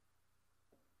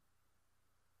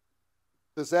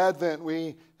This Advent,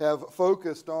 we have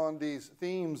focused on these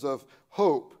themes of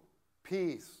hope,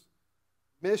 peace,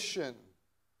 mission,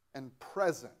 and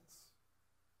presence.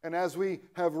 And as we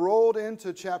have rolled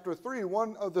into chapter 3,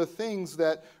 one of the things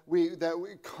that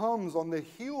comes on the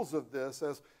heels of this,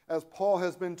 as Paul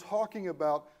has been talking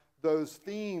about those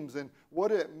themes and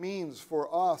what it means for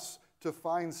us to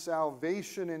find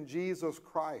salvation in Jesus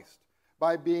Christ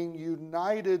by being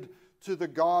united to the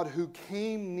God who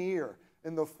came near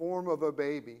in the form of a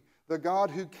baby, the God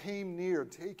who came near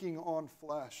taking on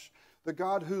flesh, the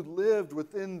God who lived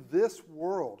within this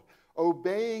world,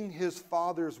 obeying his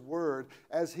Father's word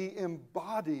as he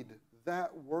embodied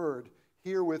that word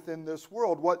here within this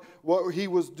world. What he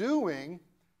was doing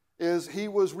is he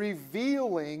was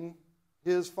revealing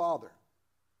his Father.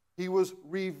 He was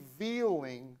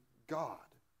revealing God.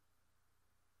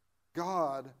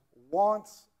 God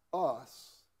wants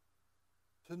us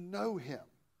to know him.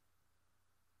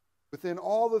 Within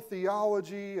all the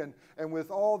theology and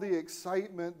with all the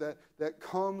excitement that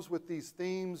comes with these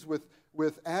themes,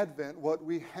 with Advent, what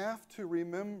we have to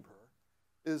remember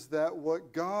is that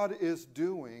what God is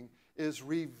doing is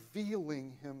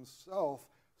revealing himself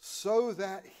so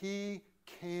that he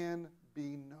can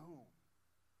be known.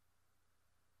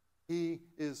 He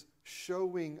is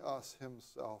showing us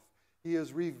himself. He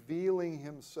is revealing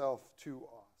himself to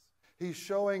us. He's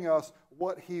showing us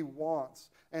what he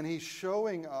wants, and he's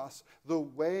showing us the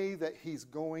way that he's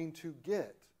going to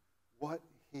get what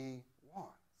he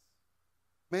wants.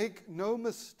 Make no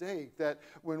mistake that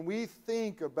when we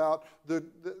think about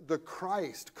the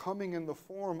Christ coming in the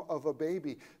form of a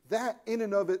baby, that in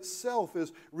and of itself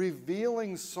is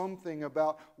revealing something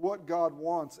about what God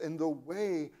wants and the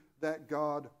way that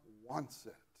God wants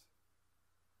it.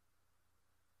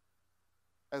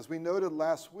 As we noted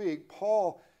last week,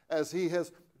 Paul, as he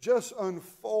has just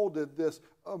unfolded this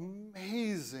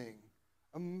amazing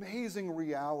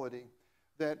reality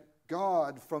that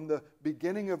God, from the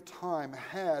beginning of time,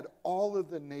 had all of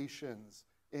the nations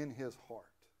in his heart.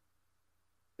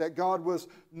 That God was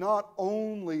not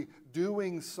only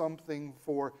doing something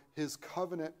for his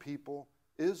covenant people,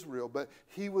 Israel, but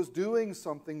he was doing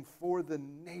something for the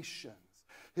nations.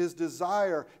 His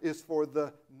desire is for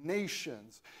the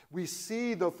nations. We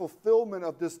see the fulfillment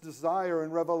of this desire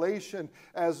in Revelation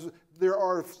as there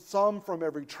are some from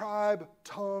every tribe,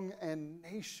 tongue, and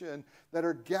nation that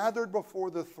are gathered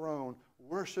before the throne,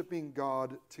 worshiping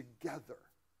God together.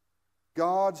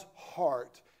 God's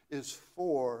heart is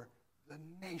for the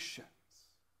nations.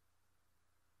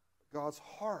 God's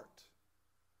heart,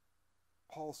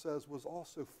 Paul says, was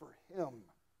also for him.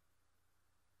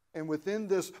 And within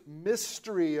this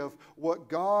mystery of what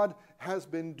God has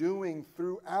been doing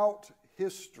throughout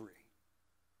history,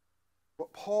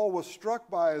 what Paul was struck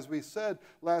by, as we said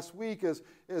last week, is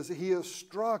he is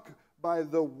struck by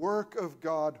the work of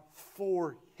God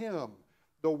for him,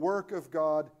 the work of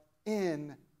God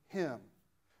in him.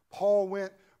 Paul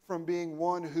went from being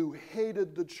one who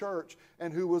hated the church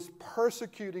and who was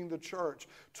persecuting the church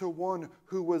to one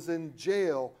who was in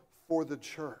jail for the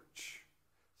church,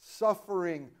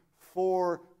 suffering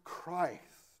for Christ.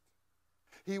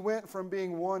 He went from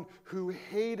being one who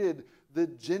hated the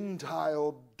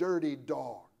Gentile dirty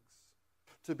dogs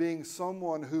to being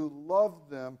someone who loved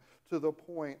them to the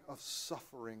point of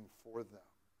suffering for them.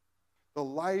 The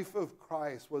life of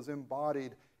Christ was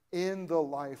embodied in the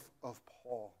life of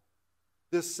Paul.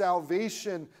 This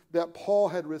salvation that Paul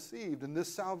had received, and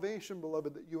this salvation,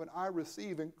 beloved, that you and I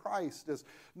receive in Christ is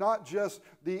not just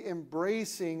the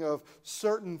embracing of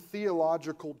certain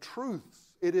theological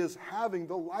truths. It is having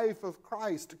the life of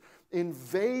Christ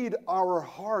invade our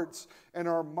hearts and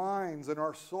our minds and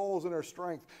our souls and our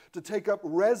strength, to take up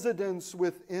residence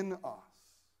within us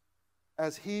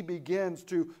as he begins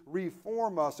to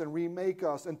reform us and remake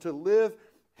us and to live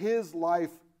his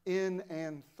life in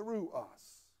and through us.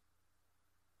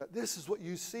 But this is what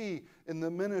you see in the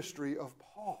ministry of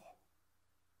Paul.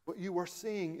 What you are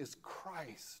seeing is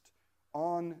Christ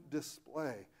on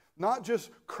display. Not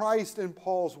just Christ in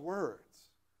Paul's words,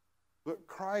 but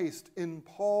Christ in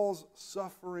Paul's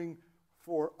suffering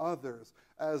for others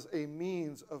as a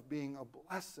means of being a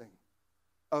blessing,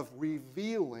 of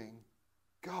revealing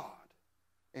God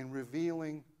and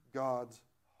revealing God's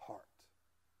heart.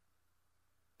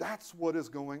 That's what is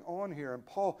going on here, and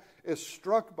Paul is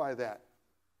struck by that.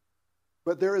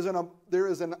 But there is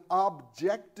an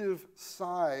objective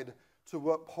side to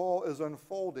what Paul is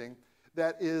unfolding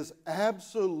that is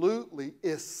absolutely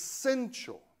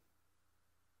essential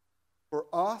for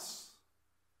us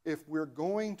if we're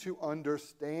going to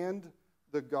understand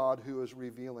the God who is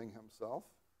revealing himself,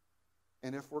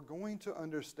 and if we're going to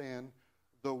understand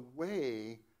the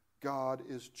way God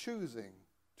is choosing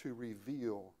to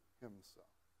reveal himself.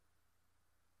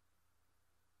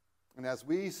 And as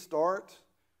we start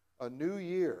a new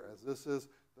year, as this is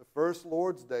the first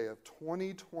Lord's Day of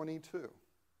 2022,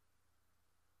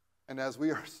 and as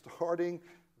we are starting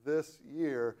this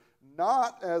year,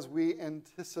 not as we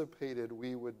anticipated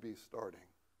we would be starting,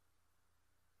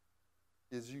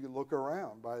 as you look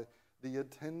around by the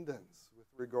attendance with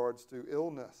regards to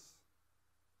illness,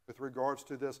 with regards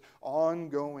to this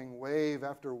ongoing wave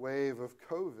after wave of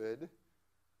COVID,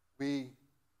 we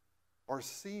are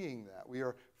seeing that. We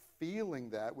are feeling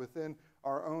that within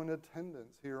our own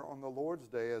attendance here on the Lord's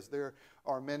Day, as there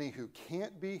are many who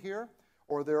can't be here,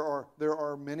 or there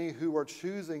are many who are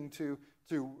choosing to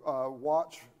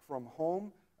watch from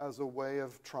home as a way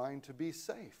of trying to be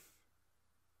safe.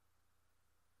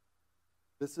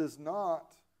 This is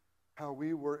not how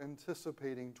we were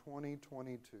anticipating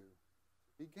 2022 to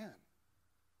begin.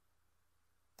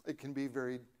 It can be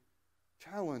very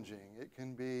challenging. It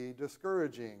can be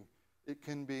discouraging. It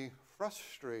can be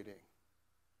frustrating,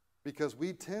 because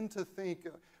we tend to think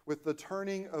with the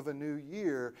turning of a new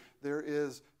year, there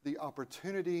is the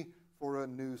opportunity for a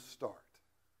new start.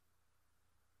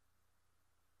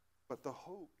 But the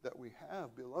hope that we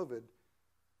have, beloved,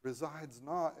 resides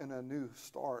not in a new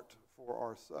start for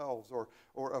ourselves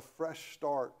or a fresh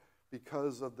start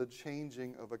because of the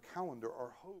changing of a calendar.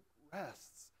 Our hope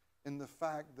rests in the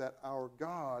fact that our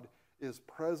God is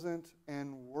present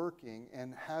and working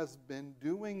and has been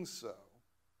doing so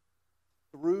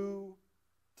through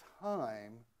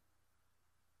time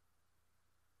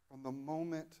from the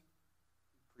moment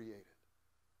he created.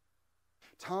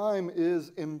 Time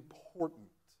is important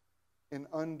in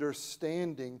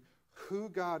understanding who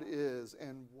God is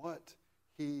and what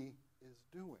he is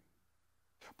doing.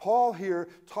 Paul here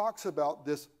talks about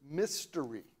this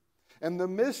mystery. And the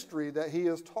mystery that he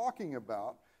is talking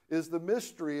about is the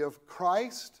mystery of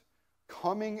Christ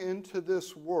coming into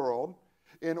this world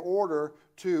in order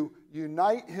to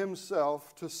unite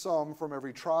himself to some from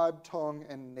every tribe, tongue,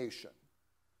 and nation.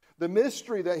 The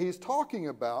mystery that he's talking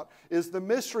about is the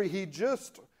mystery he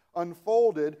just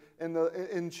unfolded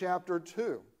in chapter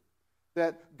 2.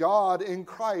 That God in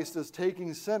Christ is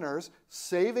taking sinners,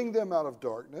 saving them out of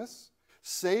darkness,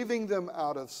 saving them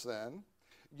out of sin,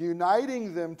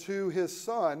 uniting them to his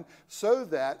Son, so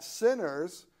that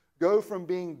sinners go from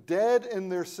being dead in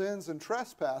their sins and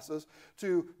trespasses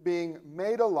to being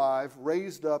made alive,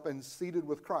 raised up, and seated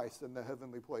with Christ in the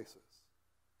heavenly places.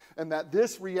 And that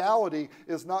this reality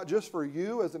is not just for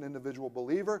you as an individual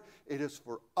believer, it is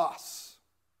for us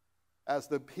as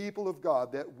the people of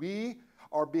God, that we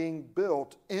are being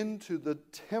built into the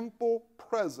temple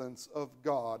presence of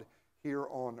God here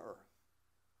on earth.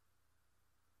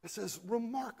 This is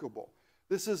remarkable.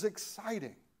 This is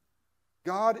exciting.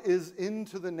 God is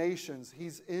into the nations.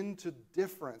 He's into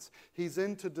difference. He's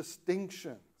into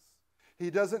distinctions. He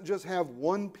doesn't just have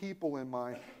one people in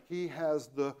mind. He has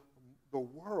the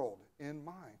world in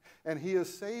mind. And he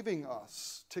is saving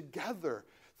us together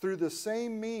through the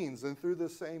same means and through the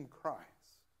same Christ.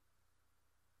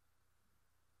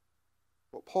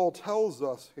 What Paul tells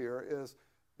us here is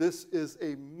this is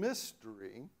a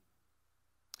mystery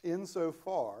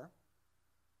insofar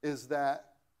is that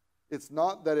it's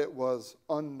not that it was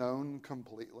unknown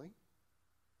completely.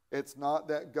 It's not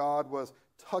that God was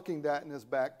tucking that in his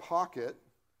back pocket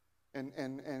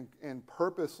and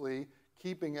purposely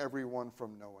keeping everyone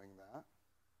from knowing that.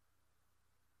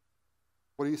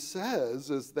 What he says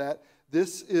is that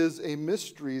this is a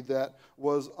mystery that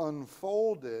was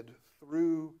unfolded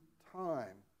through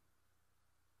time,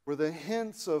 where the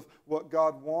hints of what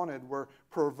God wanted were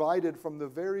provided from the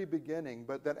very beginning,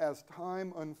 but that as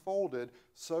time unfolded,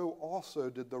 so also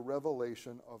did the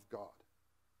revelation of God.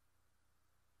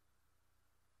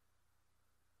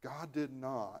 God did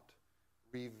not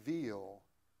reveal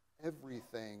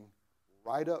everything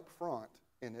right up front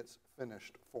in its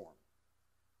finished form.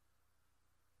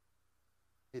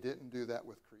 He didn't do that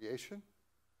with creation.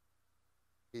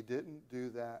 He didn't do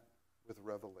that with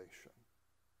revelation.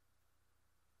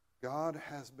 God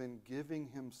has been giving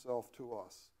himself to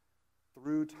us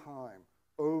through time,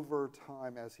 over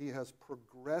time, as he has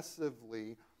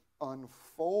progressively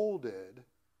unfolded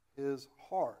his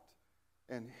heart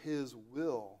and his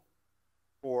will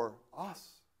for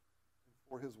us and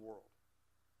for his world.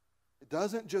 It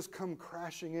doesn't just come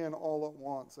crashing in all at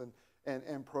once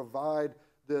and provide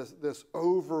this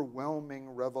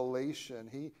overwhelming revelation.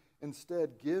 He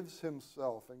instead gives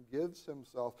himself,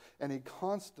 and he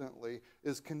constantly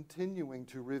is continuing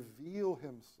to reveal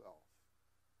himself.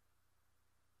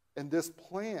 And this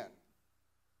plan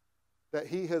that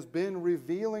he has been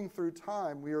revealing through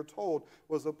time, we are told,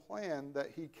 was a plan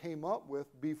that he came up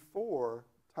with before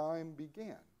time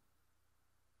began.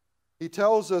 He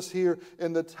tells us here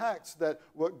in the text that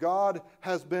what God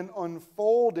has been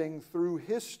unfolding through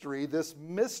history, this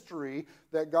mystery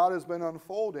that God has been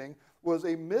unfolding, was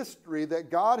a mystery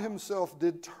that God himself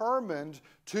determined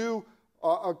to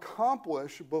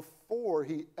accomplish before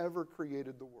he ever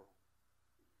created the world.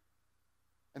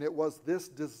 And it was this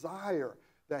desire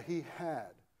that he had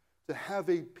to have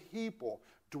a people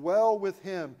dwell with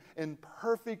him and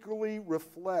perfectly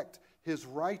reflect his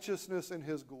righteousness and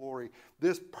his glory.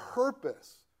 This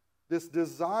purpose, this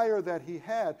desire that he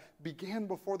had, began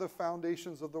before the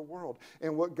foundations of the world.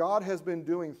 And what God has been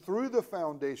doing through the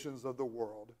foundations of the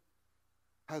world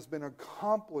has been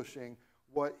accomplishing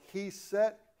what he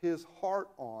set his heart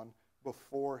on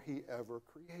before he ever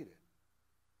created.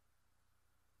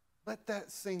 Let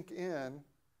that sink in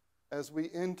as we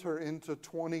enter into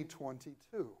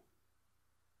 2022.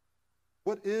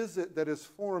 What is it that is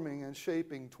forming and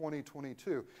shaping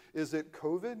 2022? Is it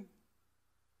COVID?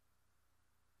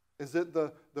 Is it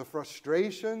the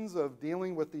frustrations of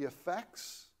dealing with the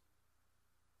effects?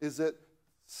 Is it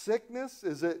sickness?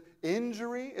 Is it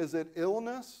injury? Is it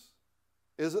illness?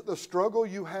 Is it the struggle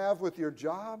you have with your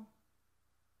job?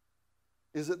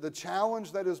 Is it the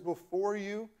challenge that is before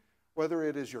you, whether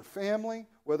it is your family,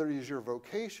 whether it is your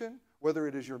vocation, whether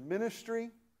it is your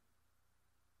ministry?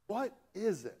 What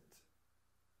is it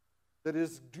that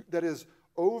is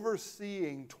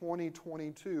overseeing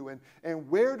 2022? And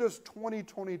where does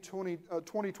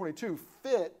 2022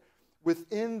 fit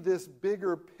within this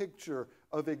bigger picture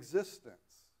of existence?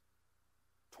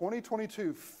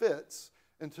 2022 fits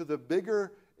into the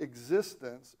bigger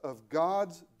existence of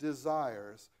God's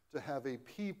desires to have a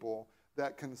people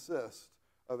that consist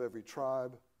of every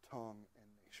tribe, tongue, and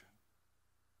nation.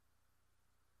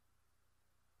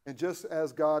 And just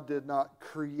as God did not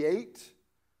create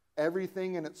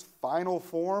everything in its final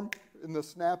form in the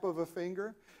snap of a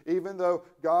finger, even though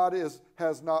God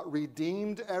has not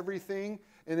redeemed everything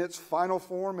in its final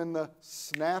form in the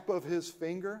snap of his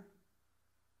finger,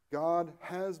 God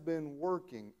has been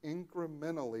working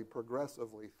incrementally,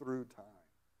 progressively through time.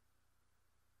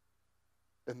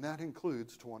 And that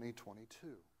includes 2022.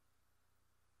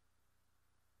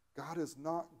 God is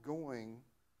not going,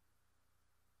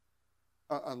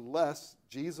 unless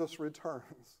Jesus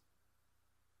returns,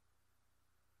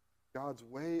 God's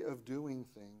way of doing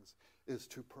things is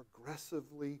to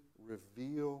progressively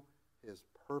reveal his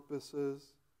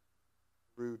purposes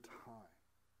through time.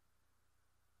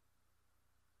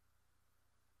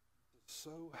 It's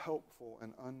so helpful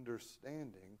in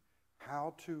understanding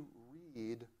how to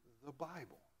read the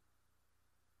Bible.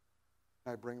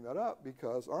 I bring that up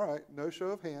because, all right, no show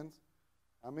of hands,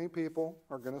 how many people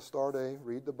are going to start a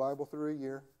read the Bible through a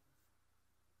year,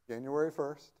 January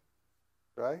 1st,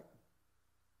 right?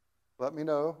 Let me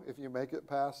know if you make it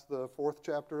past the 4th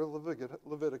chapter of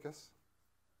Leviticus.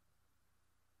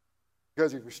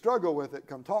 Because if you struggle with it,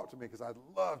 come talk to me, because I'd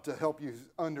love to help you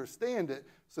understand it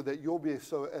so that you'll be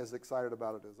as excited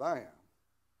about it as I am.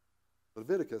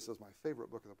 Leviticus is my favorite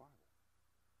book of the Bible.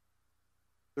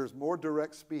 There's more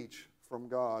direct speech from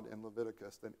God in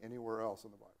Leviticus than anywhere else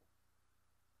in the Bible.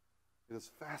 It is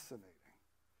fascinating.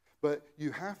 But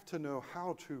you have to know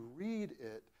how to read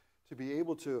it to be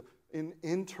able to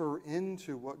enter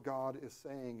into what God is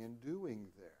saying and doing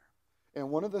there.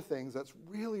 And one of the things that's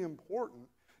really important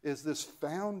is this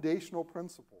foundational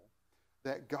principle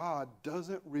that God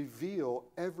doesn't reveal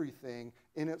everything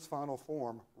in its final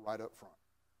form right up front.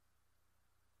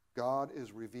 God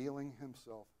is revealing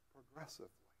himself progressively.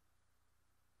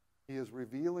 He is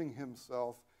revealing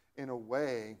himself in a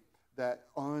way that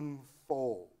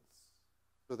unfolds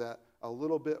so that a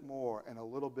little bit more and a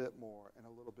little bit more and a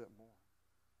little bit more.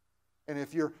 And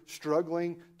if you're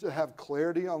struggling to have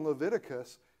clarity on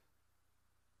Leviticus,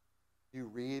 you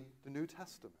read the New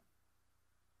Testament.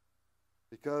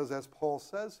 Because as Paul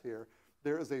says here,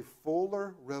 there is a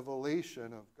fuller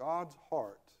revelation of God's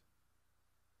heart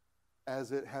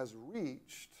as it has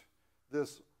reached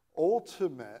this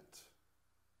ultimate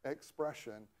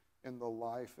expression in the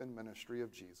life and ministry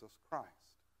of Jesus Christ.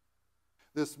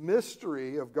 This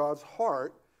mystery of God's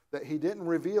heart that he didn't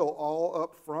reveal all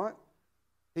up front,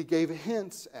 he gave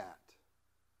hints at.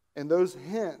 And those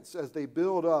hints, as they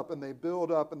build up and they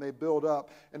build up and they build up,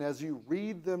 and as you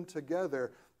read them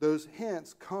together, those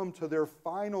hints come to their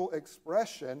final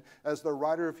expression, as the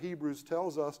writer of Hebrews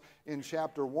tells us in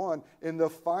chapter 1, in the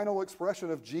final expression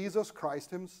of Jesus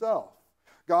Christ himself.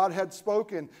 God had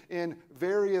spoken in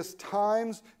various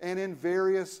times and in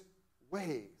various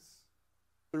ways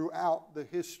throughout the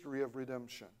history of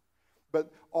redemption.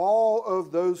 But all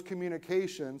of those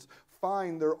communications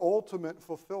find their ultimate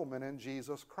fulfillment in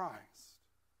Jesus Christ.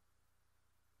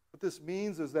 What this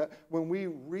means is that when we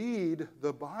read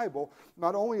the Bible,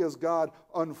 not only is God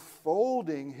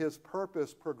unfolding his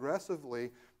purpose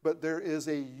progressively, but there is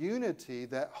a unity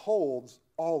that holds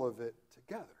all of it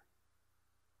together.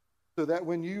 So that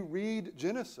when you read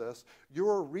Genesis,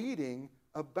 you're reading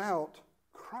about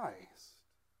Christ.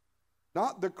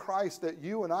 Not the Christ that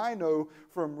you and I know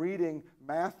from reading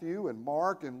Matthew and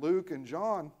Mark and Luke and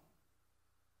John,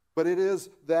 but it is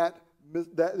that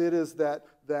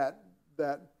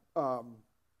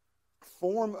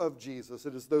form of Jesus.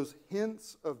 It is those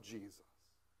hints of Jesus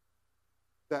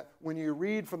that when you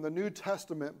read from the New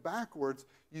Testament backwards,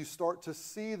 you start to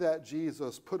see that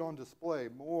Jesus put on display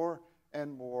more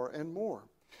and more and more.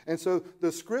 And so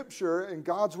the Scripture and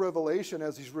God's revelation,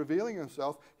 as he's revealing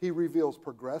himself, he reveals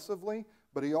progressively,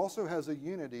 but he also has a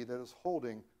unity that is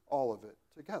holding all of it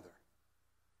together.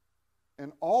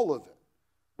 And all of it,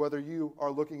 whether you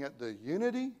are looking at the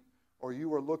unity or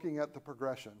you are looking at the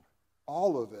progression,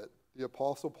 all of it, the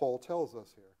Apostle Paul tells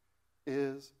us here,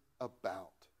 is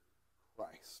about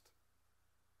Christ.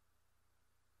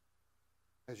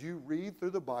 As you read through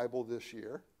the Bible this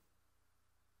year,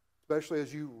 especially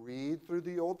as you read through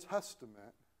the Old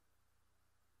Testament,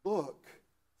 look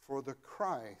for the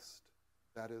Christ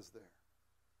that is there.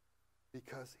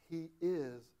 Because he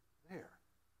is there.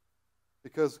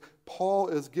 Because Paul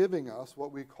is giving us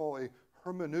what we call a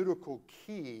hermeneutical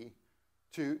key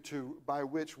by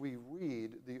which we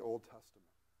read the Old Testament.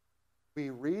 We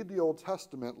read the Old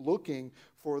Testament looking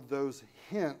for those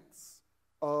hints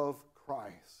of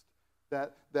Christ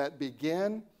that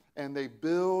begin and they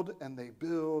build and they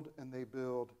build and they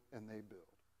build and they build.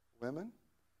 Women,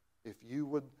 if you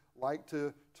would like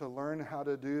to learn how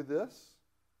to do this,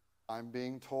 I'm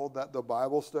being told that the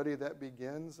Bible study that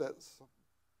begins that's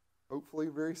hopefully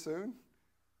very soon,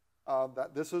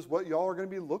 that this is what y'all are going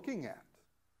to be looking at.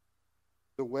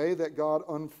 The way that God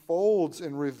unfolds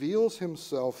and reveals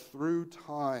himself through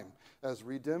time as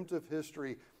redemptive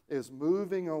history is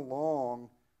moving along,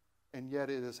 and yet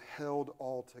it is held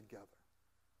all together.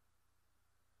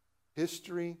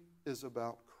 History is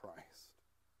about Christ.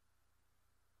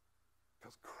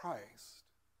 Because Christ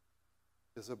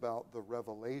is about the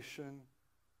revelation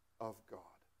of God.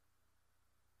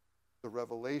 The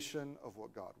revelation of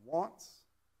what God wants,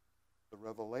 the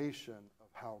revelation of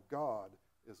how God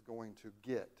is going to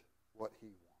get what he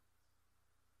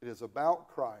wants. It is about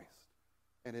Christ,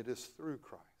 and it is through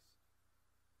Christ.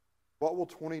 What will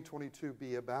 2022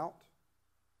 be about?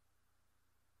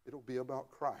 It'll be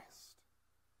about Christ.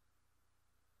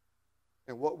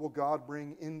 And what will God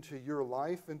bring into your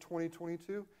life in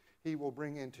 2022? He will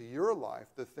bring into your life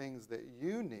the things that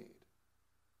you need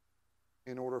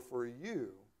in order for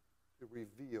you to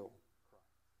reveal Christ.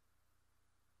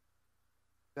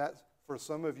 That, for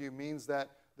some of you, means that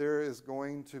there is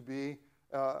going to be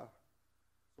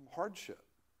some hardship.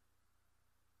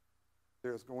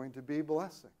 There is going to be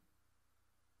blessing.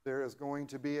 There is going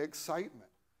to be excitement.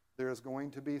 There is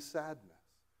going to be sadness.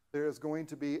 There is going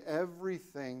to be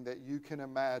everything that you can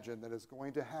imagine that is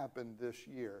going to happen this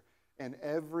year. And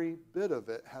every bit of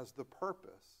it has the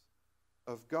purpose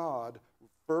of God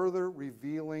further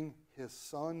revealing his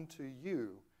Son to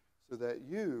you so that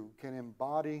you can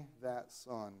embody that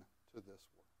Son to this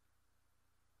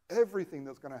world. Everything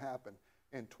that's going to happen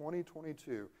in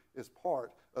 2022 is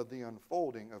part of the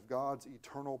unfolding of God's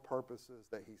eternal purposes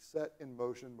that he set in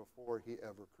motion before he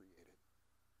ever created.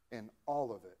 And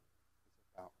all of it is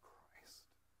about Christ.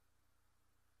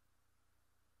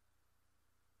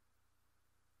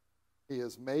 He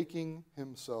is making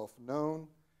himself known.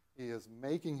 He is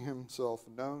making himself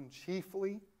known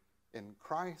chiefly in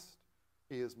Christ.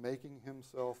 He is making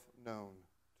himself known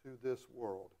to this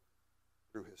world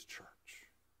through his church.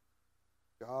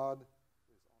 God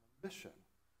is on a mission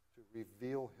to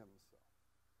reveal himself.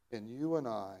 And you and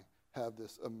I have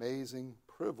this amazing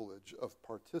privilege of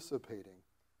participating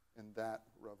in that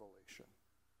revelation.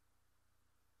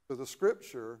 So the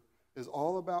Scripture is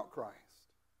all about Christ.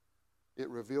 It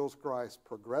reveals Christ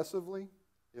progressively.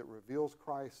 It reveals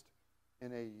Christ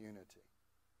in a unity.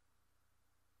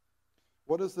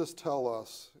 What does this tell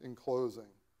us in closing?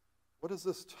 What does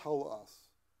this tell us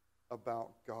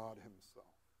about God himself?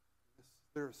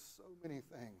 There are so many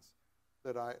things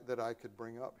that I could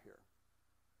bring up here.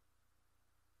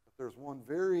 But there's one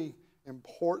very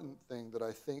important thing that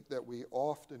I think that we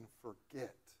often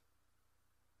forget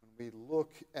when we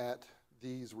look at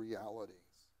these realities.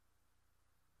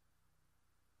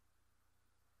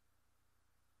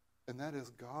 And that is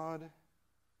God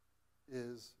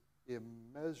is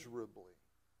immeasurably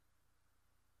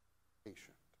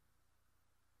patient.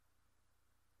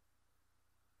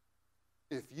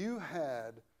 If you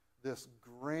had this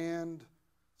grand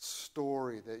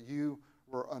story that you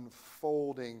were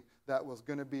unfolding that was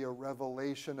going to be a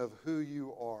revelation of who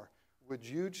you are, would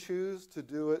you choose to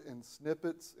do it in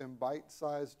snippets and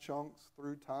bite-sized chunks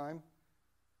through time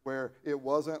where it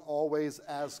wasn't always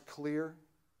as clear?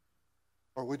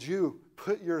 Or would you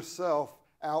put yourself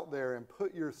out there and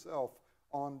put yourself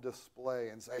on display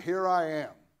and say, here I am?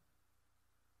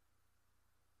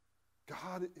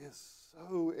 God is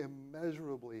so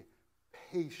immeasurably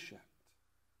patient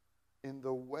in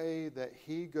the way that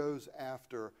he goes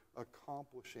after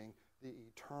accomplishing the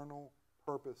eternal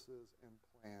purposes and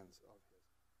plans of his.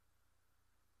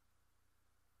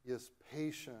 He is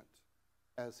patient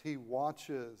as he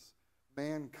watches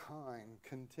mankind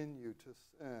continue to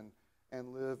sin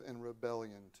and live in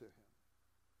rebellion to him.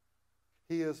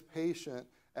 He is patient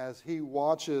as he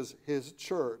watches his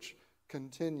church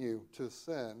continue to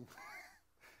sin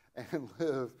and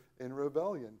live in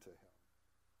rebellion to him.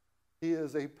 He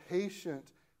is a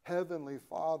patient heavenly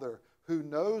Father who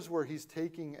knows where he's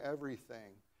taking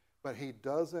everything, but he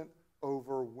doesn't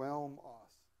overwhelm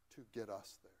us to get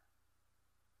us there.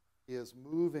 He is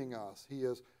moving us. He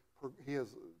is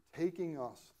taking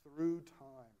us through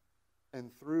time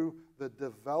and through the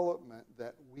development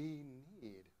that we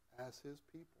need as his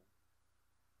people.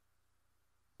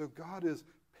 So God is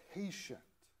patient.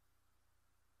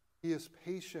 He is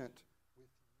patient with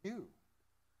you.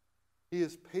 He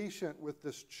is patient with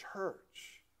this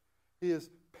church. He is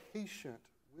patient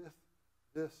with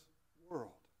this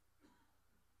world.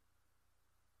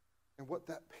 And what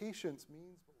that patience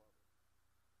means,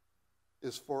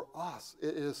 beloved, is for us.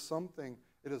 It is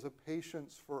a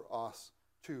patience for us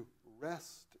to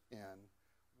rest in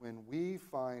when we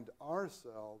find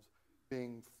ourselves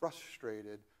being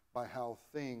frustrated by how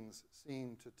things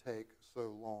seem to take so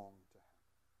long to happen.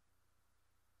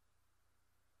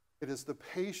 It is the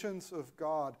patience of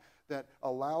God that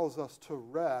allows us to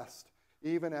rest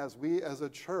even as we as a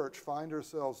church find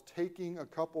ourselves taking a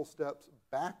couple steps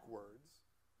backwards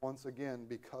once again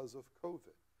because of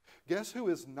COVID. Guess who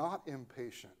is not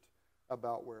impatient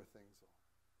about where things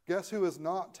are? Guess who is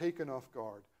not taken off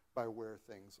guard by where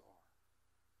things are?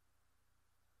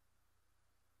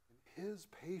 And his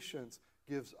patience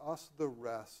gives us the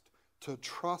rest to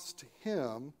trust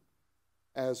him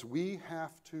as we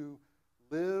have to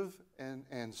live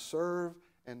and serve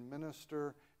and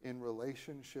minister in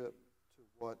relationship to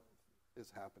what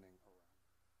is happening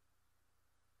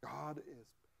around. God is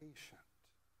patient.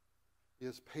 He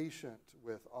is patient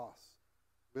with us,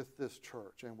 with this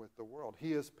church, and with the world.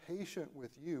 He is patient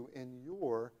with you in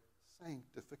your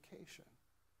sanctification.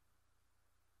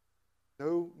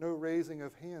 No raising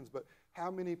of hands, but how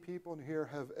many people in here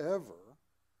have ever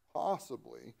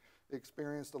possibly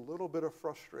experienced a little bit of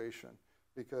frustration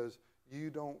because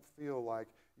you don't feel like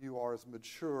you are as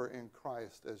mature in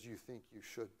Christ as you think you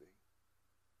should be?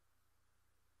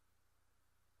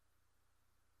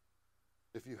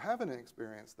 If you haven't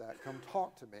experienced that, come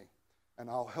talk to me, and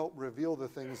I'll help reveal the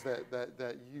things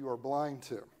that you are blind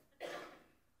to.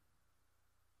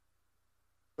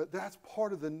 But that's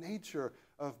part of the nature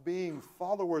of being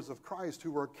followers of Christ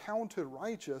who are counted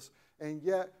righteous and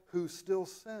yet who still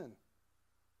sin.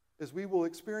 Is we will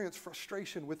experience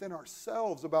frustration within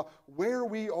ourselves about where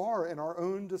we are in our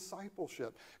own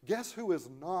discipleship. Guess who is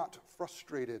not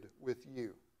frustrated with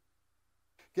you?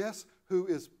 Guess who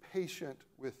is patient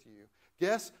with you?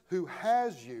 Guess who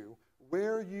has you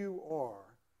where you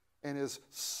are and is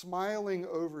smiling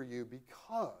over you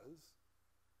because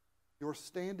your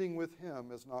standing with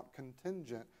him is not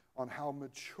contingent on how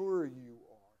mature you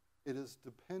are. It is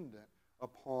dependent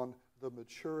upon the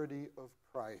maturity of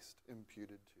Christ imputed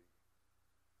to you.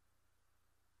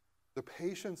 The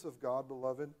patience of God,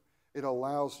 beloved, it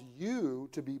allows you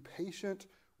to be patient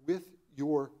with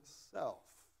yourself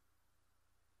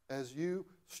as you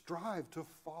strive to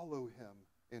follow him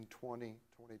in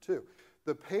 2022.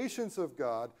 The patience of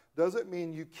God doesn't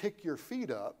mean you kick your feet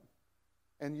up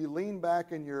and you lean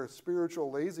back in your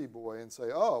spiritual lazy boy and say,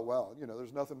 oh, well,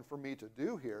 there's nothing for me to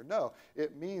do here. No,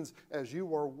 it means as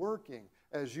you are working,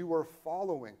 as you are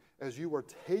following, as you are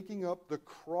taking up the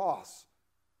cross,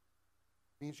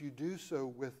 it means you do so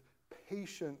with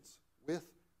patience with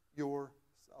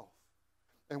yourself.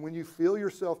 And when you feel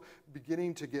yourself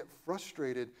beginning to get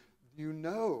frustrated, you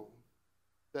know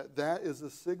that that is a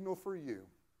signal for you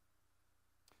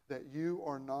that you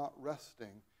are not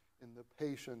resting in the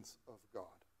patience of God.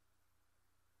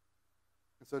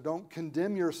 And so don't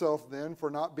condemn yourself then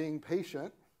for not being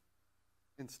patient.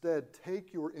 Instead,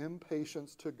 take your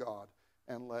impatience to God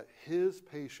and let his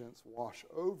patience wash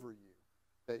over you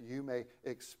that you may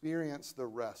experience the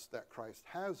rest that Christ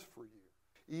has for you,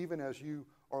 even as you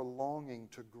are longing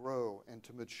to grow and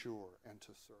to mature and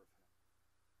to serve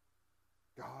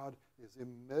him. God is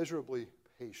immeasurably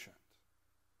patient.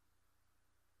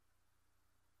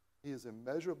 He is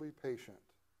immeasurably patient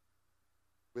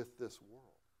with this world.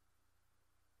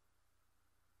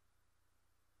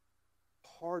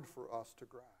 Hard for us to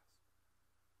grasp.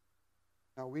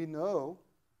 Now we know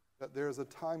that there is a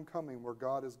time coming where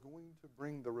God is going to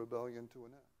bring the rebellion to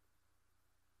an end.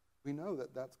 We know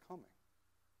that that's coming.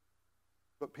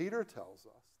 But Peter tells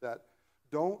us that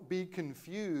don't be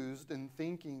confused in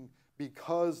thinking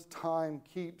because time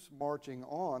keeps marching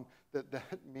on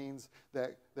that means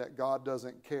that God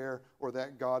doesn't care or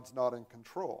that God's not in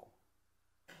control.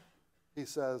 He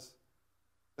says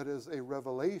that is a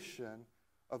revelation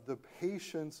of the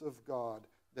patience of God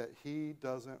that he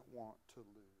doesn't want to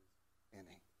lose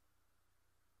any.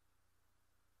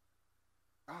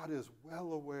 God is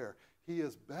well aware. He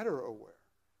is better aware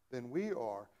than we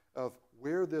are of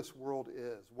where this world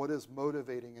is, what is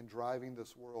motivating and driving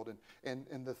this world, and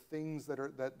the things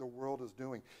that the world is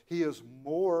doing. He is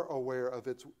more aware of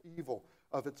its evil,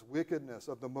 of its wickedness,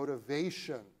 of the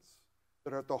motivations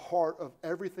that are at the heart of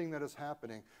everything that is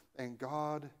happening. And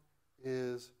God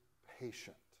is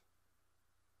patient.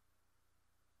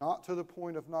 Not to the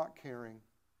point of not caring,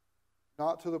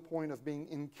 not to the point of being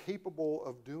incapable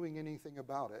of doing anything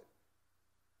about it.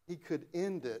 He could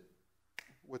end it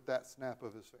with that snap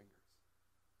of his fingers.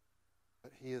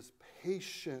 But he is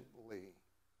patiently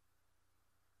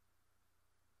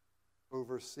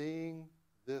overseeing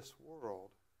this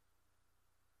world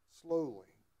slowly,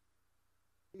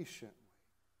 patiently,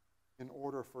 in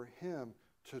order for him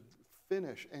to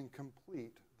finish and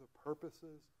complete the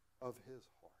purposes of his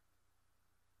heart.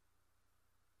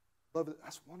 Beloved,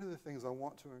 that's one of the things I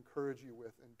want to encourage you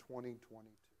with in 2022.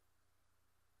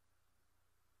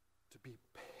 To be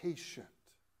patient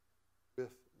with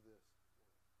this.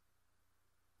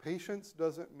 Patience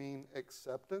doesn't mean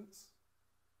acceptance.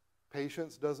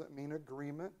 Patience doesn't mean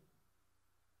agreement.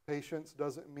 Patience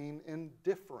doesn't mean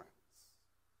indifference.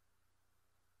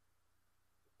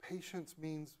 Patience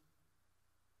means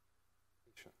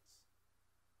patience.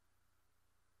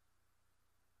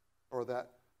 Or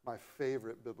that, my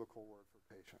favorite biblical word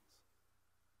for patience,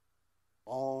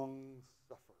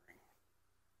 long-suffering.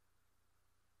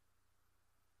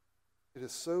 It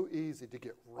is so easy to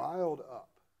get riled up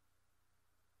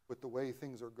with the way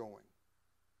things are going.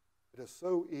 It is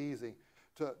so easy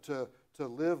to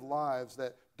live lives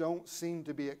that don't seem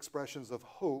to be expressions of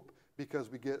hope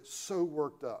because we get so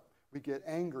worked up. We get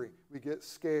angry. We get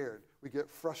scared. We get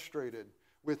frustrated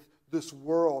with this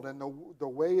world and the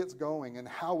way it's going and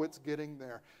how it's getting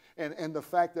there. And the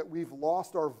fact that we've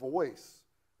lost our voice,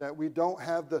 that we don't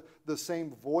have the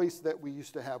same voice that we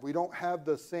used to have. We don't have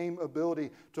the same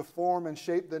ability to form and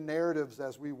shape the narratives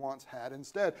as we once had.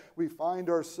 Instead, we find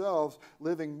ourselves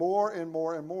living more and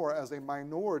more and more as a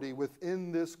minority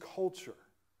within this culture.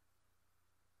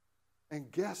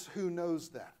 And guess who knows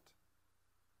that?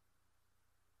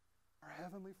 Our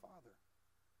Heavenly Father.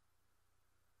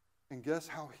 And guess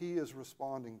how he is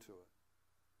responding to it?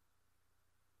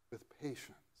 With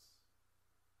patience.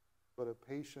 But a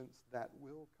patience that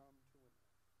will come to an end.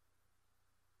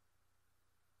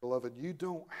 Beloved, you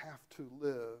don't have to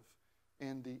live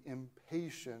in the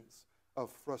impatience of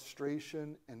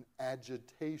frustration and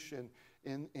agitation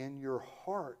in your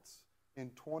hearts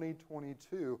in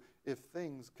 2022 if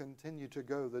things continue to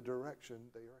go the direction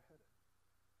they are headed.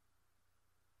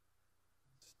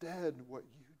 Instead, what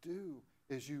you do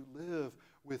is you live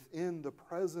within the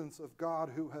presence of God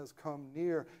who has come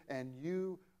near, and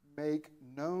you make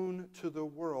known to the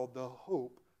world the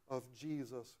hope of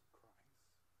Jesus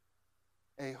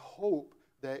Christ. A hope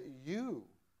that you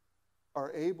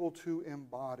are able to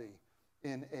embody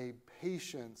in a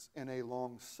patience and a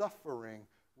long suffering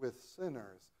with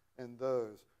sinners and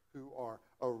those who are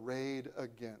arrayed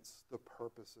against the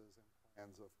purposes and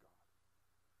plans of God.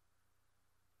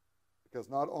 Because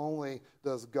not only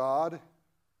does God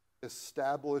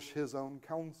establish his own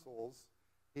counsels,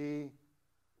 he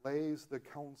lays the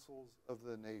counsels of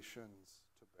the nations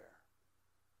to bear.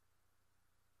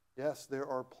 Yes, there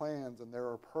are plans and there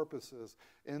are purposes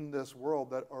in this world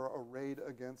that are arrayed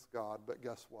against God, but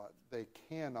guess what? They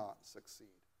cannot succeed,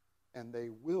 and they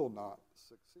will not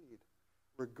succeed,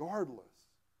 regardless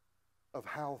of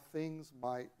how things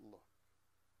might look.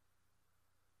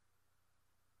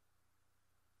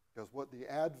 Because what the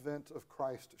advent of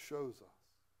Christ shows us,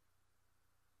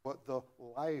 what the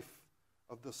life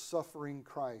of the suffering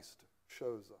Christ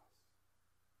shows us,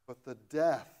 what the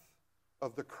death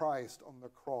of the Christ on the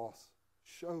cross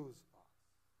shows us,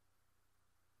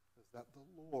 that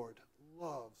the Lord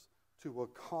loves to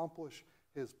accomplish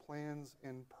his plans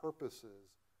and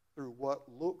purposes through what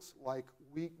looks like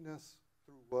weakness,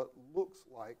 through what looks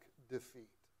like defeat.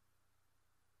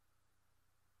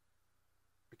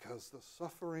 Because the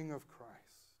suffering of Christ,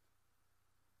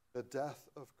 the death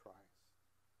of Christ,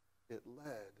 it led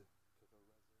to the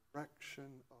resurrection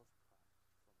of Christ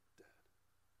from the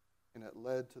dead. And it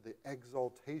led to the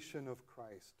exaltation of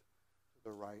Christ to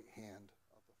the right hand of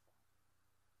the Father.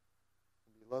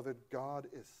 And beloved, God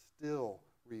is still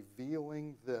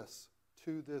revealing this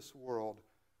to this world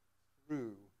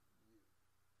through you.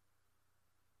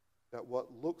 That what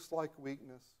looks like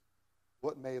weakness,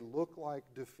 what may look like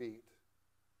defeat,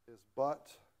 is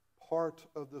but part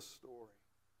of the story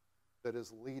that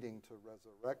is leading to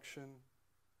resurrection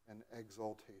and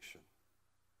exaltation.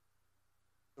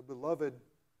 So, beloved,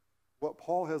 what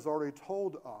Paul has already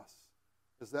told us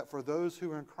is that for those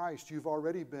who are in Christ, you've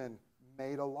already been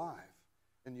made alive,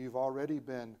 and you've already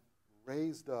been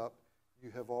raised up,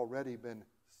 you have already been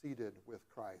seated with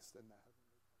Christ in the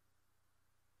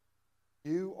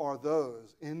heavenly. You are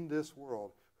those in this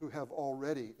world who have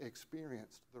already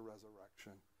experienced the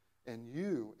resurrection. And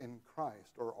you in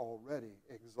Christ are already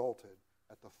exalted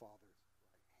at the Father's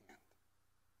right hand.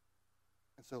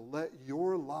 And so let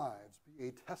your lives be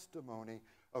a testimony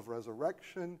of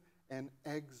resurrection and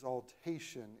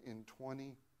exaltation in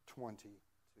 2022.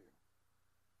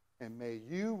 And may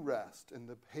you rest in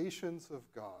the patience of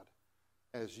God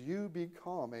as you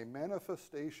become a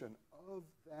manifestation of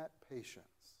that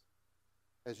patience,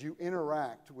 as you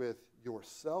interact with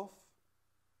yourself,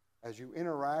 as you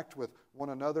interact with one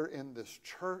another in this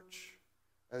church,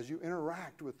 as you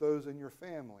interact with those in your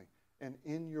family and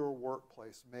in your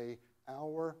workplace. May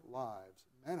our lives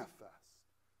manifest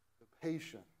the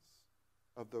patience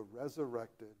of the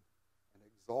resurrected and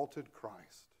exalted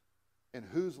Christ, in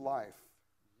whose life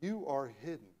you are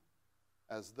hidden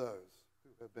as those who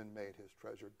have been made his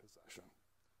treasured possession.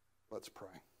 Let's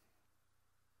pray.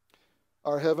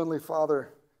 Our Heavenly Father,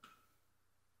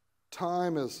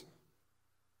 time is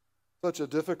such a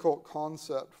difficult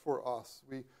concept for us.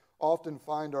 We often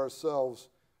find ourselves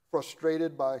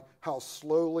frustrated by how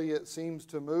slowly it seems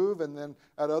to move, and then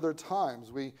at other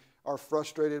times we are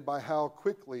frustrated by how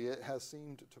quickly it has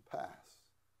seemed to pass.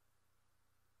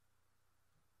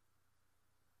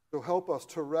 So help us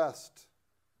to rest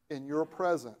in your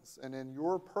presence and in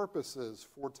your purposes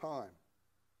for time.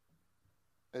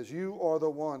 As you are the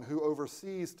one who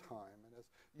oversees time, and as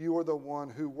you are the one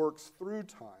who works through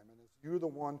time, and as you're the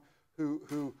one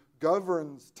who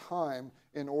governs time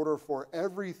in order for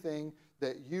everything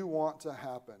that you want to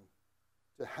happen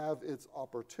to have its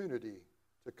opportunity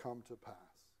to come to pass.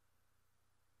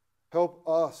 Help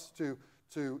us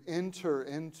to enter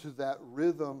into that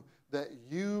rhythm that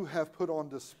you have put on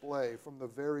display from the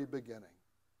very beginning.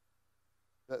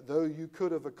 That though you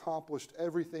could have accomplished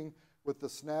everything with the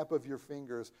snap of your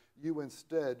fingers, you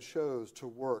instead chose to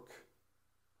work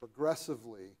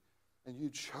progressively. And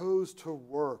you chose to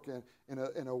work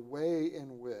in a way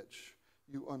in which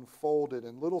you unfolded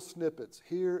in little snippets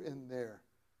here and there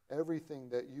everything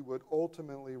that you would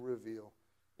ultimately reveal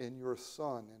in your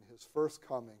Son in his first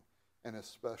coming and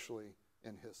especially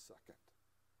in his second.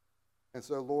 And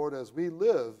so, Lord, as we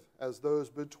live as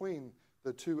those between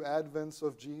the two advents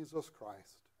of Jesus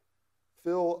Christ,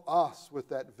 fill us with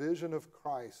that vision of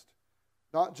Christ,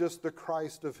 not just the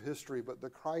Christ of history, but the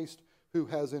Christ who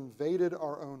has invaded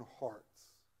our own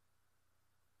hearts,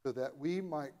 so that we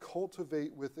might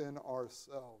cultivate within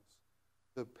ourselves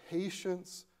the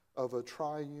patience of a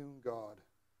triune God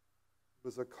who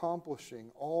is accomplishing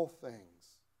all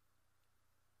things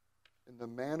in the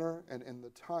manner and in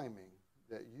the timing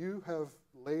that you have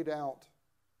laid out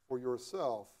for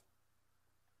yourself,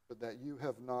 but that you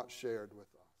have not shared with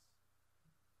us.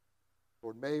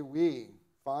 Lord, may we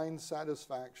find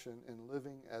satisfaction in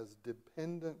living as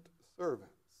dependent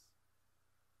servants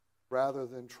rather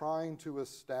than trying to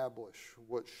establish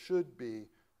what should be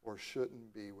or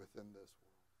shouldn't be within this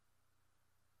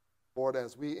world. Lord,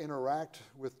 as we interact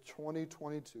with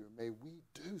 2022, may we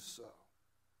do so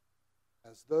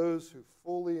as those who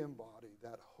fully embody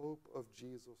that hope of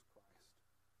Jesus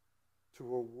Christ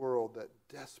to a world that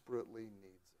desperately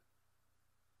needs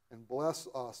it. And bless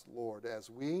us, Lord, as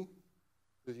we,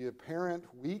 through the apparent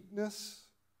weakness,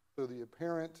 through the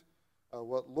apparent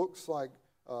what looks like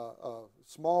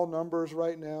small numbers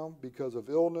right now because of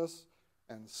illness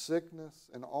and sickness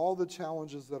and all the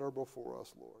challenges that are before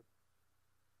us, Lord.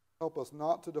 Help us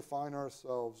not to define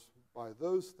ourselves by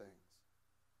those things,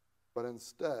 but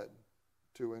instead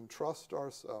to entrust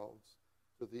ourselves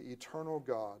to the eternal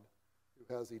God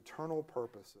who has eternal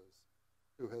purposes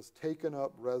who has taken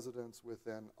up residence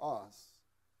within us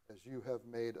as you have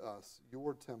made us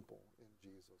your temple in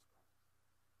Jesus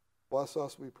Christ. Bless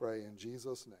us, we pray, in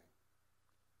Jesus' name.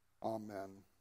 Amen.